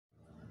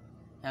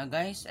Hello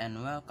guys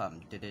and welcome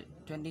to the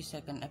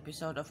 22nd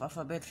episode of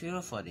Alphabet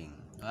Hero Voting.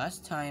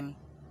 Last time,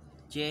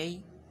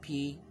 J,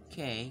 P,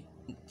 K,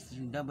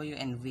 W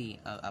and V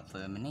are up for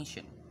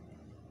elimination.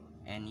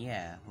 And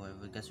yeah,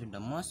 whoever gets with the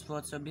most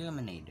votes will be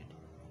eliminated.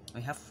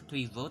 We have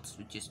 3 votes,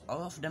 which is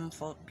all of them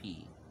for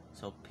P.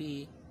 So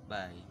P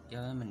by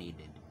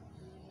eliminated.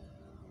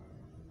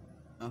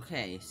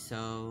 Okay,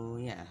 so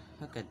yeah,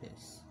 look at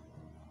this.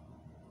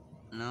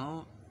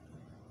 Now,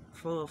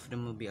 4 of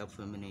them will be up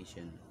for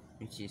elimination,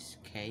 which is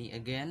K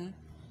again,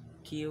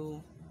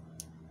 Q,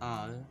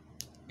 R,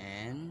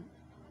 and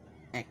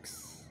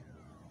X.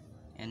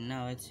 And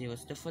now let's see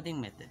what's the voting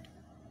method.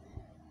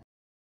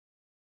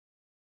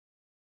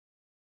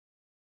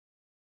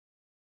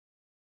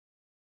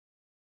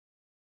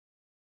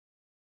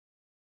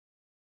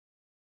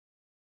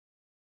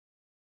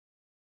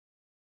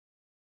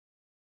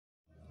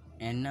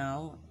 And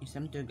now it's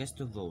time to guys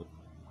to vote.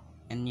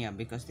 And yeah,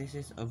 because this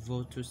is a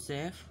vote to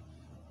save,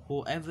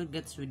 whoever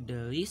gets with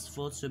the least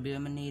votes will be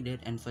eliminated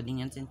and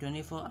voting ends in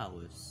 24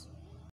 hours.